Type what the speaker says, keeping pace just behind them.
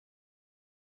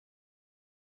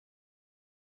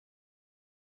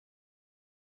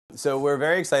So we're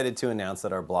very excited to announce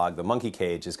that our blog, The Monkey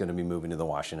Cage, is going to be moving to the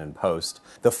Washington Post.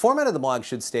 The format of the blog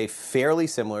should stay fairly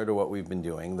similar to what we've been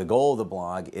doing. The goal of the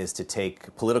blog is to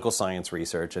take political science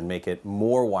research and make it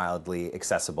more widely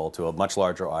accessible to a much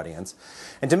larger audience,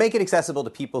 and to make it accessible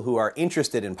to people who are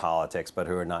interested in politics but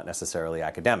who are not necessarily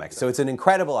academics. So it's an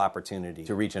incredible opportunity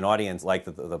to reach an audience like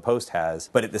the Post has,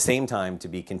 but at the same time to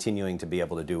be continuing to be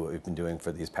able to do what we've been doing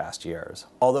for these past years.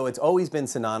 Although it's always been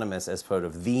synonymous as sort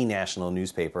of the national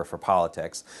newspaper for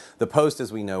politics, the Post,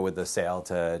 as we know with the sale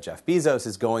to Jeff Bezos,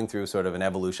 is going through sort of an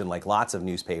evolution like lots of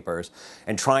newspapers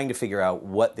and trying to figure out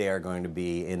what they are going to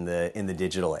be in the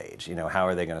digital age. You know, how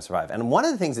are they going to survive? And one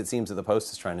of the things it seems that the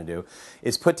Post is trying to do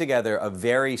is put together a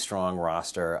very strong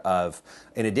roster of,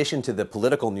 in addition to the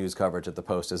political news coverage that the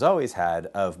Post has always had,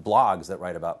 of blogs that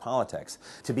write about politics,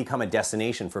 to become a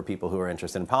destination for people who are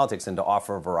interested in politics and to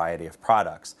offer a variety of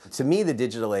products. To me, the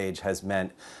digital age has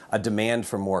meant a demand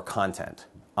for more content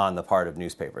on the part of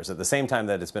newspapers. At the same time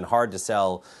that it's been hard to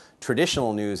sell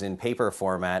traditional news in paper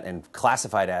format and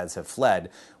classified ads have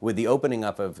fled, with the opening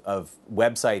up of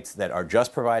websites that are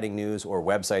just providing news or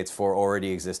websites for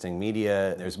already existing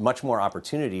media, there's much more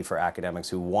opportunity for academics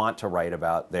who want to write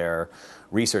about their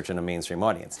research in a mainstream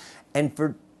audience. And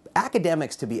for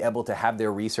academics to be able to have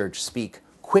their research speak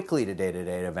quickly to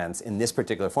day-to-day events in this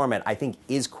particular format, I think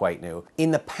is quite new.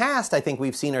 In the past, I think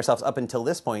we've seen ourselves up until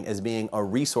this point as being a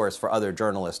resource for other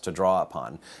journalists to draw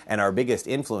upon. And our biggest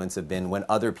influence have been when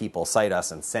other people cite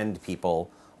us and send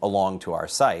people along to our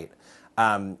site.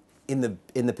 In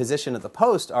the position of the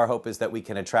Post, our hope is that we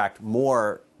can attract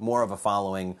more of a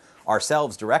following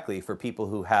ourselves directly for people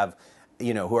who have,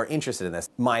 who are interested in this.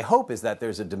 My hope is that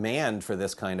there's a demand for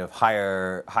this kind of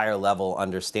higher level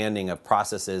understanding of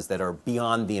processes that are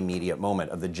beyond the immediate moment,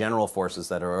 of the general forces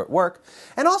that are at work,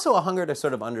 and also a hunger to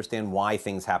sort of understand why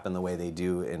things happen the way they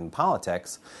do in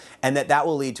politics, and that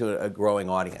will lead to a growing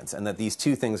audience, and that these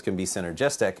two things can be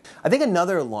synergistic. I think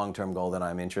another long-term goal that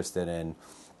I'm interested in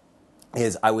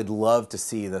is I would love to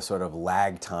see the sort of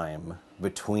lag time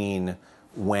between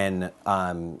when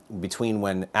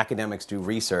academics do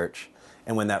research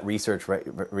and when that research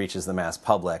reaches the mass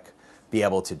public, be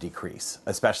able to decrease,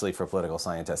 especially for political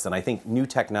scientists. And I think new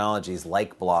technologies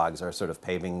like blogs are sort of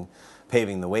paving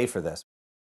the way for this.